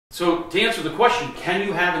So to answer the question, can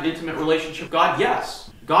you have an intimate relationship with God?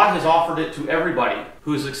 Yes. God has offered it to everybody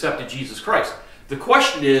who has accepted Jesus Christ. The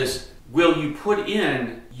question is, will you put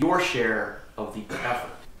in your share of the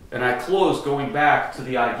effort? And I close going back to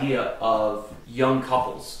the idea of young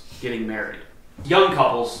couples getting married. Young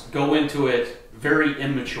couples go into it very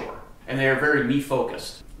immature, and they are very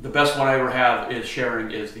me-focused. The best one I ever have is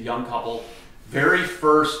sharing is the young couple, very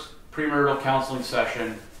first premarital counseling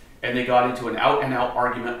session, and they got into an out-and-out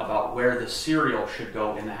argument about where the cereal should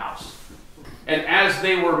go in the house. And as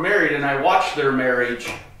they were married, and I watched their marriage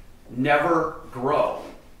never grow,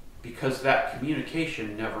 because that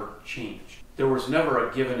communication never changed. There was never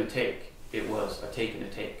a give and a take. It was a take and a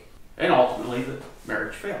take. And ultimately, the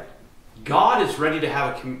marriage failed. God is ready to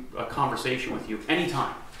have a conversation with you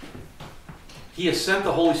anytime. He has sent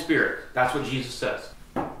the Holy Spirit. That's what Jesus says.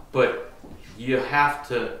 But you have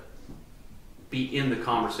to be in the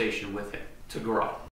conversation with Him to grow.